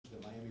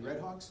the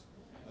RedHawks.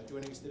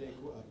 Joining us today,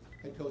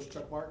 head coach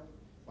Chuck Martin,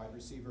 wide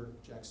receiver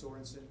Jack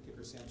Sorensen,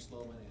 kicker Sam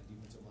Sloman, and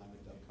defensive lineman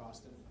Doug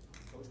Costin.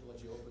 Coach, we'll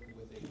let you open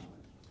with a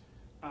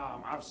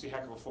comment. Obviously,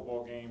 heck of a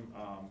football game.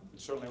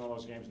 It's certainly one of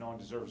those games no one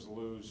deserves to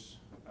lose.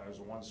 It was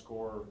a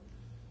one-score,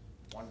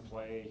 one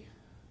play.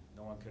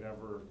 No one could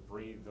ever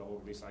breathe, though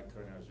at least I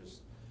couldn't. It was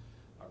just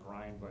a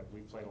grind, but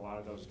we played a lot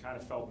of those. It kind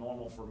of felt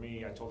normal for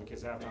me. I told the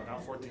kids after I'm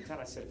down 14-10,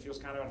 I said, it feels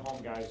kind of at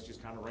home, guys,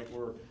 just kind of right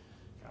where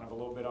kind of a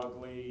little bit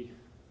ugly,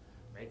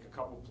 make a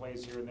couple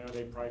plays here and there.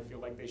 They probably feel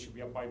like they should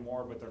be up by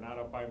more, but they're not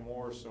up by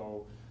more,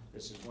 so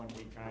this is when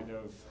we kind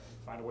of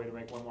find a way to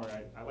make one more.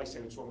 I like to say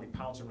it's when we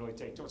pounce and really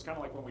take two. It's kind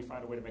of like when we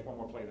find a way to make one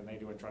more play than they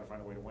do and try to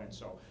find a way to win.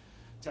 So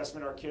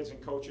testament to our kids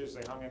and coaches.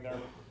 They hung in there.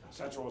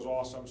 Central was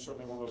awesome.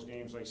 Certainly one of those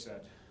games, like I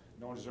said,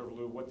 no one deserved to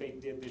lose. What they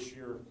did this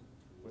year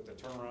with the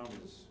turnaround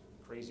is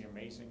crazy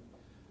amazing.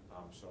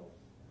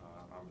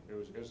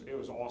 It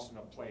was awesome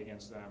to play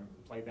against them,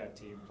 play that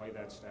team, play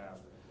that staff.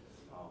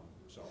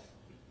 So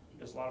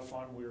it was a lot of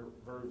fun. We were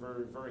very,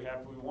 very, very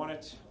happy we won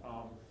it.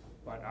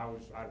 But I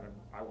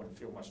wouldn't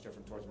feel much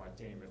different towards my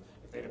team.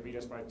 If they'd have beat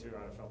us by 2,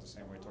 I'd have felt the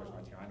same way towards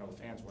my team. I know the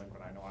fans win,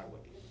 but I know I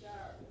would.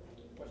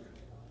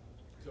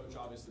 Coach,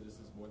 obviously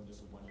this is more than just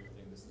a one-year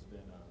thing. This has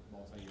been a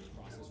multi-year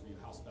process for you.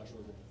 How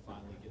special is it to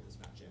finally get this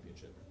MAC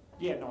championship?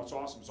 Yeah, no, it's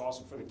awesome. It's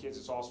awesome for the kids.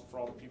 It's awesome for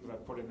all the people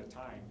that put in the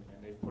time, and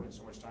they've put in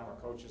so much time.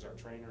 Our coaches, our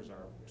trainers,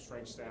 our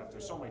strength staff.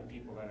 There's so many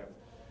people that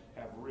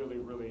have really,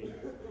 really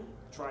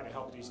tried to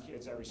help these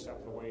kids every step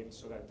of the way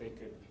so that they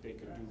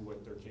could do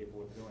what they're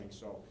capable of doing.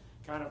 So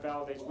kind of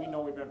validates. We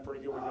know we've been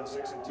pretty good. We've been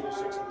 6-2,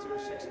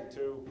 6-2,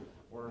 6-2.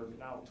 We're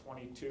now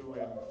 22-4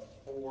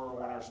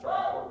 when our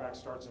starting quarterback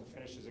starts and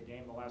finishes a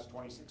game the last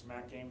 26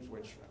 MAC games,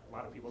 which a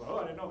lot of people, oh,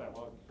 I didn't know that.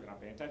 Well, you're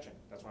not paying attention.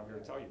 That's why I'm here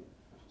to tell you.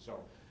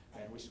 So,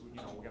 and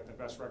we got the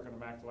best record in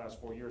the MAC the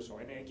last 4 years. So,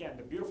 and again,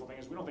 the beautiful thing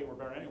is we don't think we're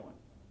better than anyone.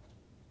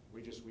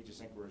 We just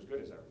think we're as good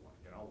as everyone.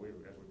 You know,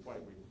 as we play,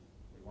 we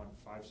won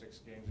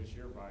 5-6 games this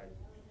year by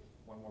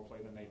one more play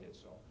than they did.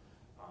 So,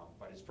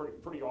 but it's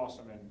pretty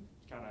awesome, and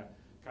kind of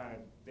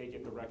they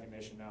get the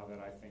recognition now that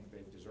I think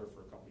they've deserved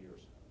for a couple of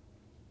years.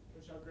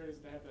 Coach, how great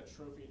is it to have that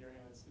trophy in your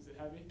hands? Is it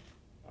heavy?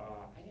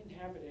 I didn't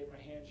have it in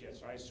my hands yet,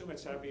 so I assume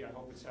it's heavy. I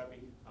hope it's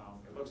heavy.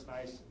 It looks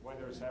nice,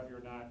 whether it's heavy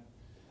or not.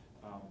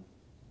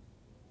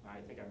 I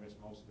think I missed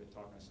most of it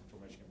talking to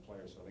Central Michigan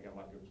players, so they got a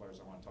lot of good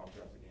players I want to talk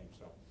to after the game.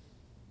 So,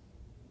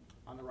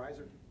 on the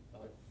riser,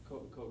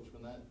 Coach,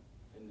 when that,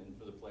 and then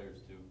for the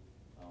players too,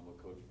 but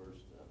Coach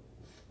first,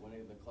 when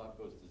the clock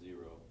goes to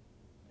 0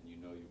 and you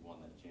know you've won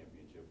that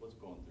championship, what's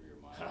going through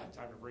your mind?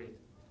 Time to breathe.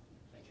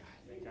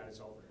 Thank God it's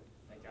over.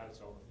 Thank God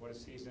it's over. What a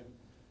season.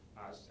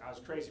 I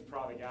was crazy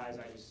proud of the guys.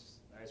 I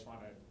just want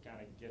to kind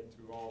of get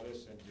through all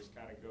this and just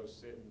kind of go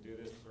sit and do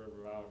this for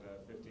about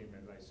 15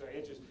 minutes. So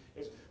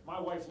it's my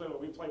wife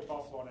literally, we played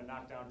Buffalo in a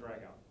knockdown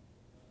dragout.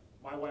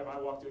 My wife,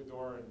 I walked through the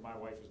door and my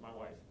wife is my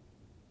wife.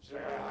 She's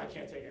like, I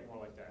can't take it more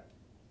like that.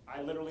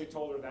 I literally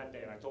told her that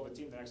day, and I told the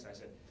team the next day, I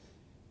said,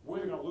 we're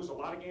either going to lose a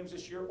lot of games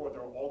this year or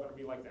they're all going to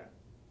be like that.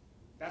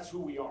 That's who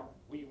we are.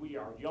 We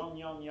are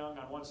young on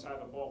one side of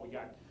the ball. We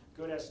got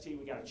good ST.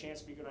 We got a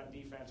chance to be good on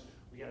defense.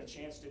 We got a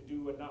chance to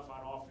do enough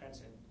on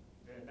offense.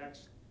 And the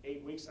next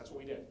 8 weeks, that's what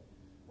we did.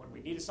 When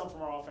we needed something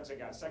from our offense, I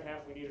got it. Second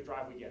half, we need a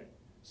drive, we get it.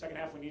 Second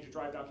half, we need to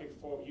drive down, kick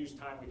it forward, use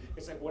time.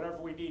 It's like whatever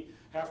we need.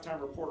 Halftime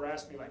reporter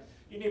asked me, like,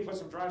 you need to put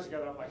some drives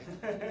together. I'm like,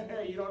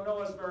 you don't know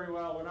us very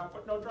well. We're not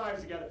putting no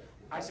drives together.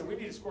 I said, we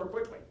need to score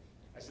quickly.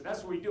 I said, that's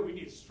what we do. We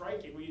need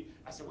striking.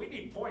 I said, we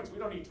need points. We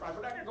don't need drives.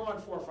 We're not going to go on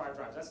 4 or 5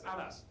 drives. That's not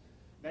us.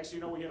 Next thing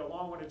you know, we hit a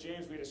long one to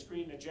James. We had a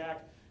screen to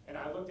Jack. And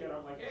I looked at it,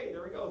 I'm like, hey,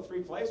 there we go,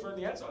 3 plays, we're in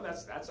the end zone.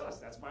 That's us.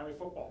 That's Miami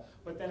football.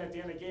 But then at the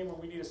end of the game, when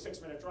we need a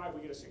 6-minute drive,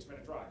 we get a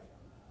 6-minute drive.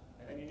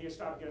 And then you need a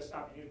stop, you get a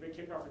stop. You need a big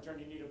kickoff return.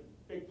 You need a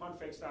big punt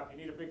fake stop. You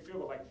need a big field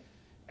goal. Like,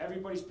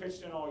 everybody's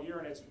pitched in all year,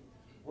 and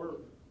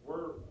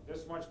we're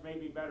this much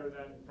maybe better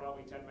than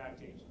probably 10 MAC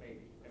teams,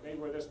 maybe. And maybe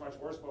we're this much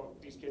worse,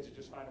 but these kids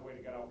just find a way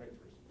to get out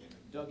victories.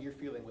 Doug, your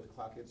feeling with the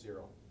clock at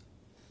 0?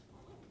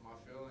 My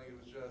feeling, it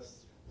was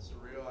just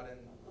surreal. I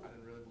didn't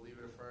really believe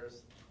it at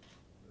first.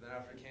 But then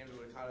after it came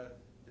to it,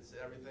 it's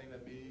everything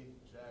that me,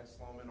 Jack,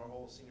 Sloman, our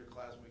whole senior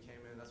class, when we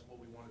came in, that's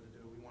what we wanted to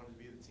do. We wanted to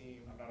be the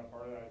team. I'm not a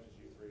part of that, just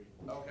you 3.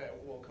 Okay,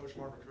 well, Coach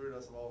Martin recruited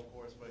us all, of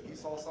course, but he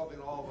saw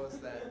something in all of us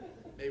that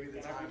maybe at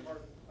the time.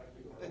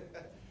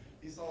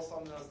 He saw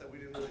something in us that we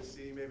didn't really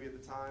see maybe at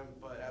the time,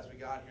 but as we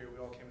got here, we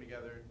all came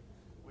together.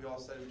 We all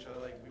said to each other,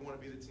 like, we want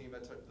to be the team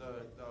that took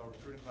the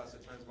recruiting class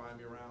that turns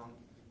Miami around,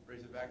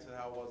 brings it back to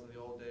how it was in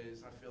the old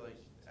days. I feel like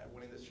at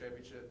winning this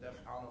championship, I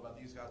don't know about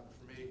these guys, but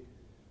for me,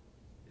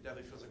 it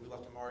definitely feels like we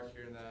left a mark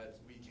here and that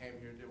we came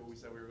here and did what we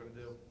said we were going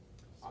to do.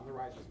 On the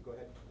risers, go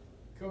ahead.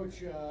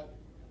 Coach,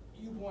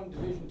 you've won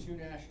Division II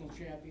national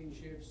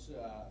championships,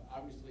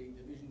 obviously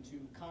Division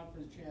II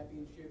conference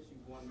championships.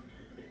 You've won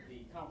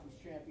the conference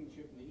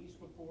championship in the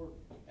East before,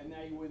 and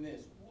now you win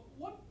this.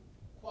 What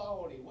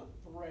quality, what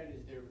thread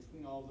is there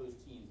between all those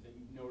teams that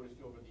you've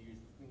noticed over the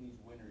years between these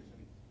winners? I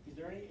mean, is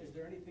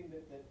there anything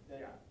that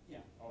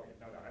yeah. Oh yeah,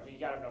 no. I mean, you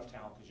got enough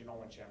talent because you don't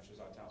win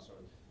championships out of town. So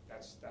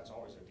That's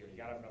always a deal. You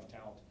gotta have enough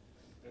talent.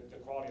 The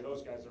quality of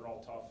those guys, they're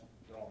all tough.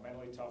 They're all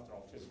mentally tough. They're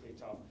all physically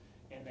tough.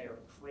 And they are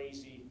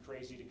crazy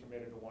to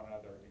committed to one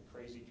another and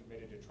crazy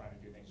committed to trying to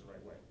do things the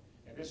right way.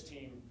 And this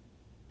team,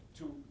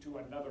 to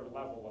another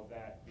level of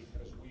that,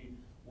 because we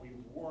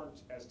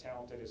weren't as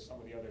talented as some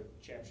of the other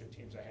championship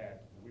teams I had.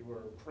 We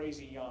were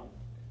crazy young.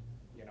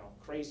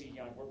 Crazy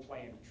young. We're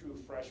playing true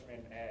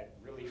freshmen at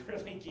really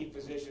key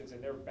positions,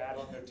 and they're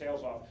battling their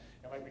tails off.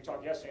 And like we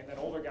talked yesterday, and then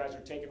older guys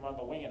are taking on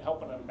the wing and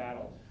helping them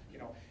battle.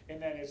 And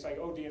then it's like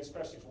OD and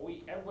special teams. Well,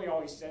 everybody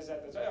always says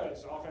that.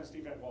 It's offense,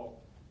 defense. Well,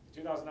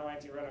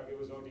 2019 RedHawks, it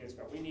was OD and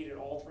special. We needed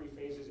all three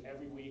phases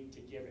every week to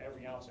give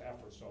every ounce of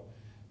effort. So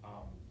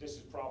this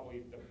is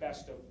probably the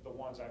best of the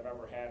ones I've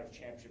ever had of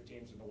championship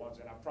teams, and the ones,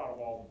 and I'm proud of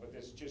all of them. But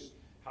this is just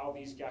how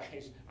these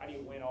guys, how do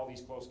you win all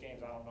these close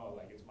games? I don't know.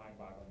 Like, it's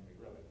mind-boggling to me,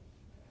 really.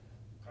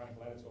 Kind of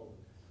glad it's over.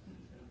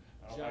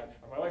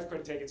 My wife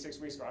couldn't take it 6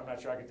 weeks ago. I'm not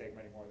sure I could take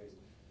many more of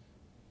these.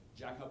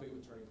 Jack, how big of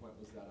a turning point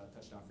was that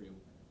touchdown for you?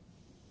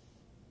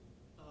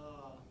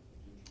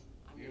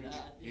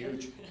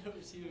 Huge. It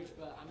was huge,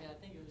 but I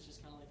think it was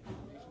just kind of like the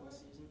foundation of the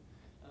season.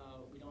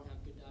 We don't have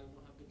good dives, we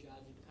don't have good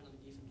drives. We depend on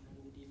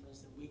the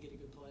defense, and we get a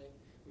good play.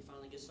 We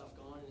finally get stuff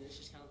going, and it's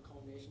just kind of a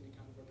culmination and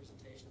kind of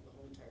representation of the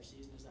whole entire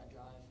season is that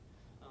drive.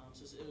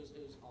 So it was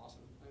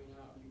awesome.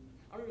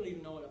 I don't really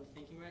even know what I'm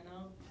thinking right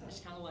now.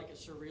 It's kind of like a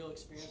surreal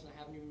experience, and I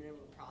haven't even been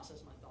able to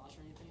process my thoughts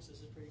or anything. So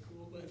this is pretty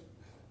cool, but.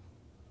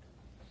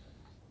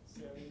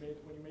 So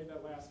when you made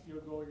that last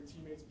field goal, your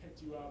teammates picked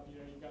you up. You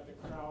got the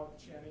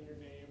crowd chanting your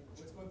name.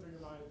 What's going through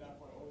your mind at that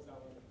point? What was that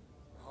like?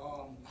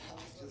 I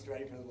was just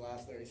ready for the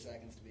last 30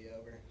 seconds to be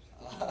over.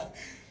 I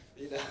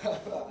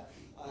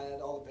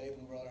had all the faith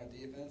in the world in our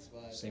defense,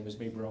 but Same as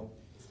me, bro.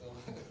 still.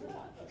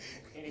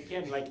 And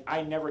again, like,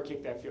 I never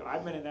kicked that field.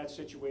 I've been in that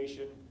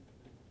situation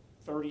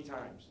 30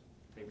 times.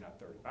 Maybe not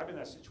 30. I've been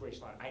in that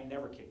situation. I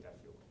never kicked that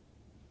field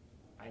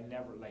goal. I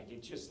never,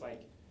 it's just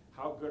like,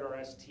 how good are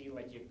ST,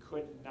 like, you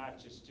could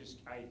not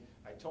I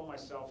told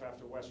myself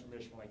after Western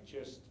Michigan,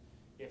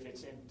 if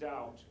it's in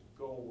doubt,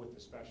 go with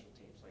the special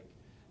teams. Like,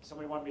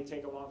 somebody wanted me to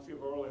take a long field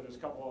goal earlier. There's a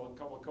couple of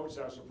coaches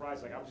that were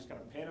surprised, like, I'm just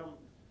gonna pin them.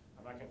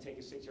 I'm not gonna take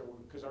a 6-yard,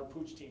 because our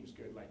pooch team's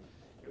good. Like,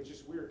 it was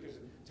just weird, because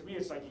to me,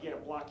 it's like you get a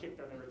block kick,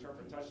 then they return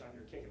for a touchdown,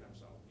 you're kicking them,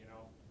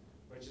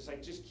 But it's just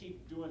like, just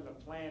keep doing the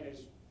plan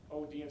is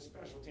OD and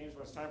special teams.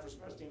 When it's time for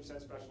special teams,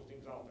 send special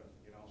teams out there,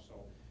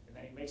 And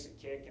then he makes a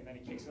kick, and then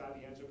he kicks it out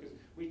of the end zone. Because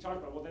we talked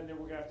about, well, then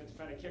we're going to have to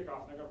defend a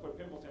kickoff, and they're going to put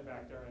Pimpleton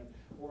back there,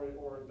 or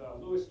the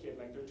Lewis kid,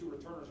 like, their two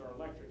returners are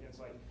electric. And it's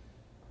like,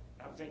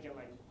 I'm thinking,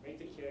 like, make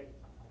the kick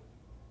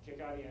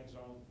out of the end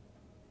zone.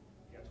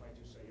 You got 22,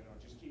 so,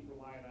 just keep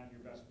relying on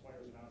your best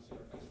players. And obviously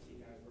our best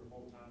team guys, where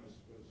Mo Thomas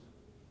was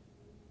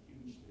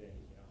huge today,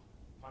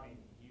 Punting,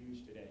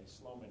 huge today.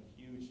 Sloman,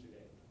 huge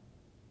today.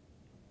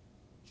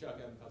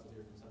 Chuck, Evan Petzel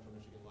here from Central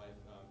Michigan Life.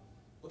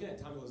 Looking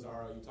at Tommy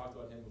Lazzaro, you talked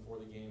about him before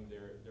the game.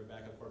 Their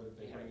backup quarterback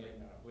they bring in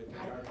with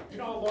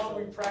you know how long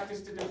we practice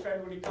to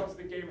defend when he comes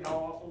to the game, and how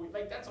awful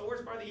that's the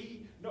worst part of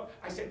the No,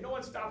 I said no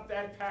one stopped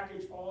that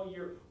package all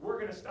year. We're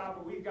going to stop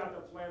it. We've got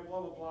the plan. Blah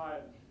blah blah.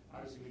 And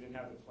obviously, we didn't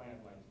have the plan.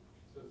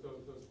 So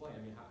it's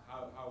plan.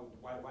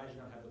 Why did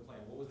you not have the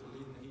plan? What was the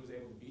reason that he was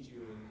able to beat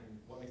you,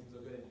 and what makes him so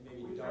good? And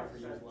maybe we done for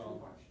you as too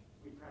well. much.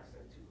 We practice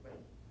that too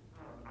late.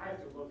 I have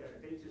to look at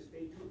it. They do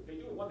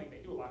one thing. They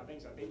do a lot of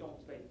things that they don't.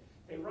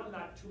 They run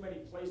not too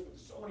many plays, but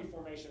so many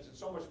formations and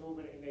so much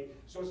movement, and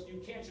so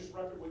you can't just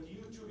rep it with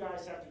you two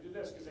guys have to do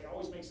this, because they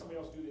always make somebody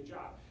else do the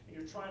job. And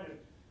you're trying to,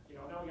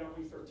 now we got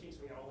only 13,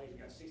 so we got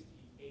 68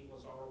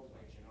 Lazzaro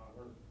plays, and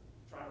we're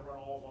trying to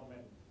run all of them.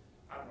 And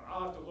I don't know,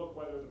 I'll have to look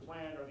whether the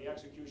plan or the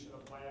execution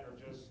of the plan, or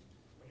just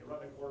when you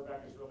run the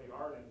quarterback is really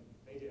hard. And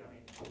they did.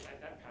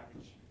 That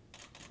package,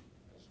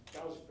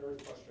 that was very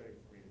frustrating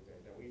for me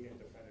today, that we didn't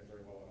defend it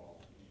very well at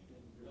all.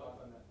 Your thoughts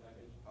on that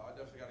package? I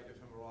definitely got to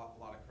give him a lot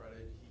of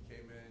credit. He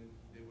came in,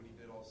 did what he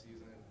did all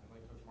season, and like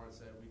Coach Martin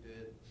said, we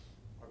did.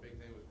 Our big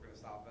thing was we're going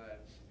to stop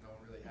that. No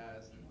one really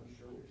has. And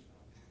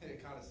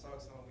it kind of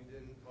sucks when we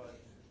didn't,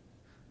 but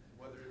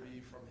whether it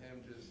be from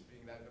him just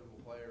being that good of a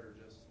player, or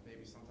just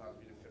maybe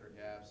sometimes we didn't fit our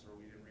gaps, or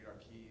we didn't read our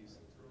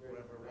keys,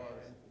 whatever it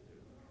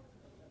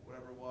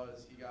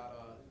was, he got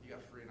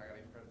free, and I got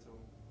to give credit to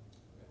him.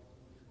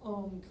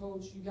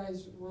 Coach, you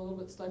guys were a little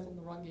bit stifled in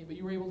the run game, but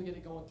you were able to get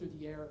it going through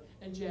the air.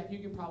 And Jack, you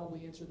can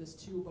probably answer this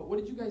too, but what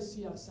did you guys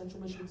see out of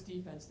Central Michigan's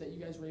defense that you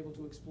guys were able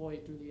to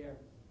exploit through the air?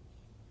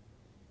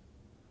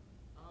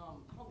 I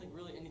don't think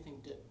really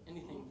anything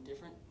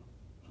different.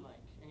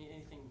 Like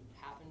anything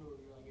happened where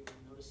we were like able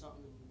to notice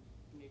something and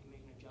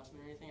make an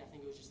adjustment or anything. I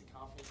think it was just the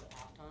confidence at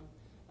halftime.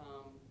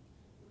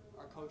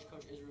 Our Coach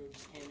Israel,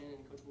 just came in,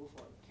 and Coach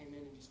Wolford came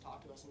in and just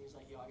talked to us, and he was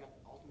like, "Yo, I got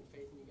ultimate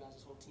faith in you guys.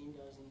 This whole team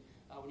does." And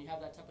when you have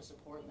that type of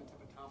support and that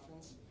type of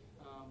confidence,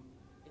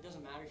 it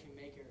doesn't matter if you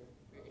make the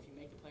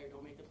play or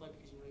don't make the play,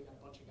 because you got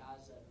a bunch of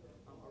guys that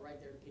are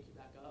right there to pick you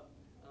back up.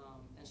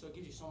 And so it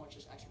gives you so much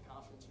just extra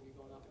confidence when you're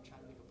going up and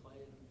trying to make a play,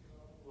 and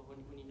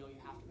when you know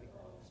you have to make a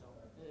play. So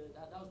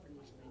that was pretty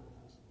much the main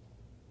difference.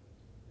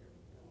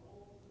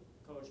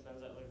 Coach Ben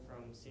Zettler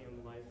from CM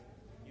Life.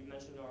 You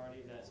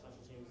believe that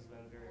special teams has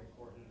been very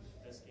important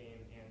this game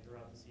and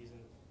throughout the season.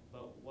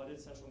 But what did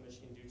Central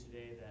Michigan do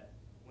today that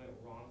went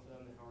wrong for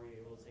them, and how were you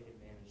able to take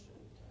advantage of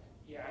it?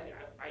 Yeah,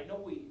 I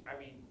know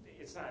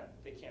it's not,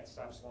 they can't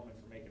stop Sloman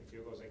from making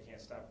field goals. They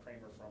can't stop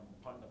Kramer from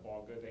punting the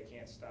ball good. They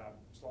can't stop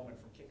Sloman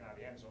from kicking out of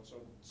the end zone.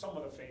 So some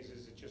of the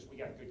phases, it's just we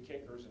got good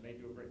kickers, and they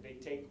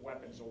take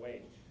weapons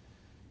away.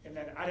 And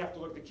then I'd have to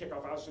look at the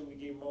kickoff. Obviously, we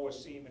gave Mo a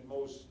seam, and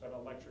Mo's an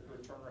electric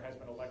returner, has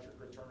been an electric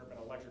returner,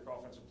 been an electric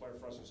offensive player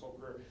for us his whole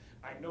career.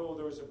 I know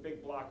there was a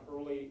big block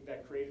early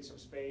that created some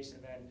space,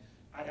 and then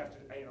I'd have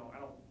to, I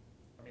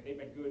mean, they've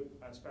been good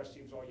on special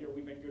teams all year.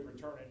 We've been good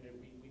returning, and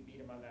we beat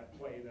them on that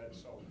play.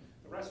 So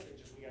the rest of it,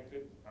 just we got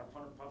good. Our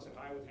punter punts it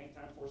high with hang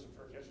time, force it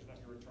for a catch. There's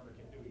nothing a returner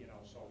can do,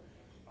 So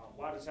a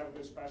lot of us have a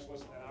good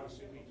specialist, and then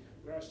obviously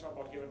we always talk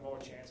about giving Mo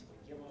a chance. If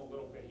we give him a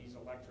little bit, he's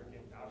electric,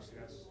 and obviously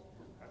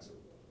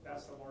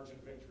that's the margin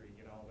of victory.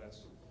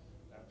 That's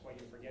that play.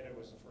 You forget it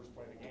was the first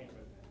play of the game,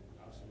 but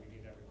obviously we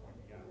need every point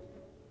we got.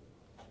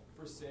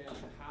 For Sam,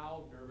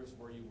 how nervous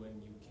were you when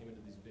you came into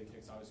these big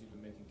kicks? Obviously, you've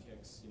been making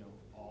kicks,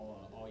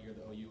 all year.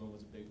 The OU one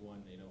was a big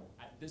one.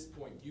 At this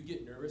point, do you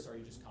get nervous, or are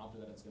you just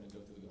confident that it's going to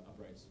go through the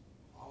uprights?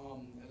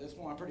 At this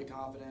point, I'm pretty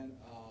confident.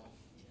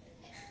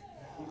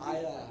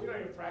 We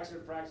don't even practice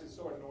it. Practice is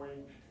so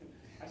annoying.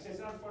 I said,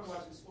 it's not fun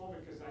watching Sloman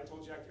because I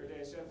told Jack the other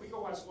day, I said, if we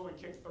go watch Sloman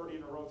kick 30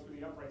 in a row through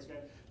the uprights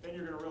again, then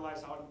you're going to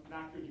realize how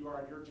not good you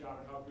are at your job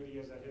and how good he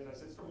is at his. I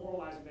said, it's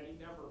demoralizing that he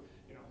never,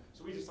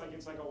 So we just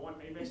it's like a one,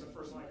 he makes the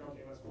first one,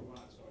 okay, let's move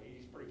on. So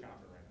he's pretty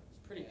confident right now.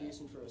 It's pretty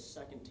decent for a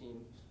second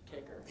team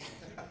kicker.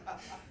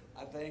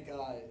 I think,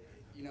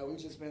 we've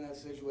just been in that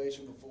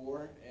situation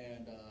before,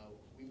 and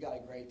we've got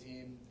a great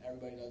team.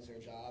 Everybody does their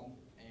job,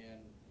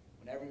 and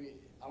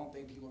I don't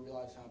think people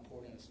realize how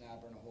important a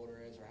snapper and a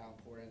holder is, or how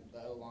important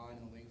the O-line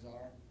and the wings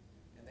are.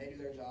 And they do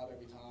their job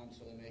every time,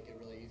 so they make it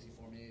really easy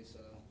for me.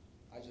 So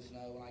I just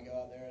know when I go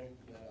out there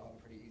that I'll have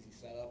a pretty easy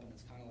setup, and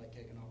it's kind of like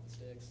kicking off the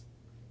sticks.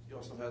 He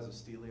also has a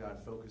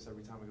steely-eyed focus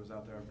every time he goes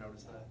out there. I've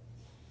noticed that.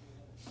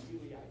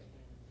 Steely-eyed.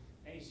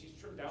 And he's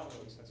trimmed down a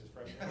little since his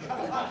freshman year.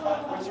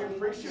 Which you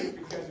appreciate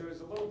because it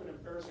was a little bit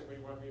embarrassing when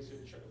he wanted me to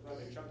run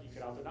the chunky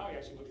kid out there. Now he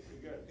actually looks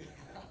pretty good.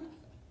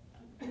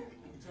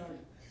 Doug,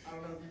 I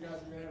don't know if you guys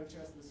are going to have a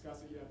chance to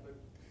discuss it yet, but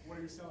what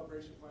are your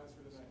celebration plans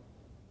for tonight?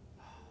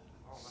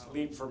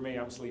 Sleep for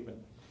me. I'm sleeping.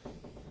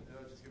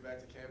 Just get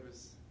back to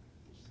campus.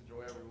 Just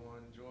enjoy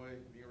everyone. Enjoy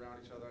being around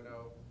each other. I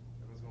know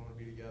everyone's going to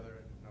be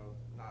together.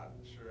 Not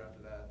sure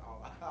after that.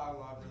 I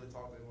haven't really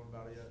talked to anyone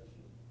about it yet.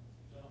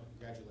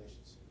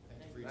 Congratulations.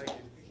 Thank you for your Thank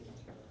time.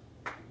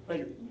 you. Thank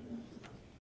you.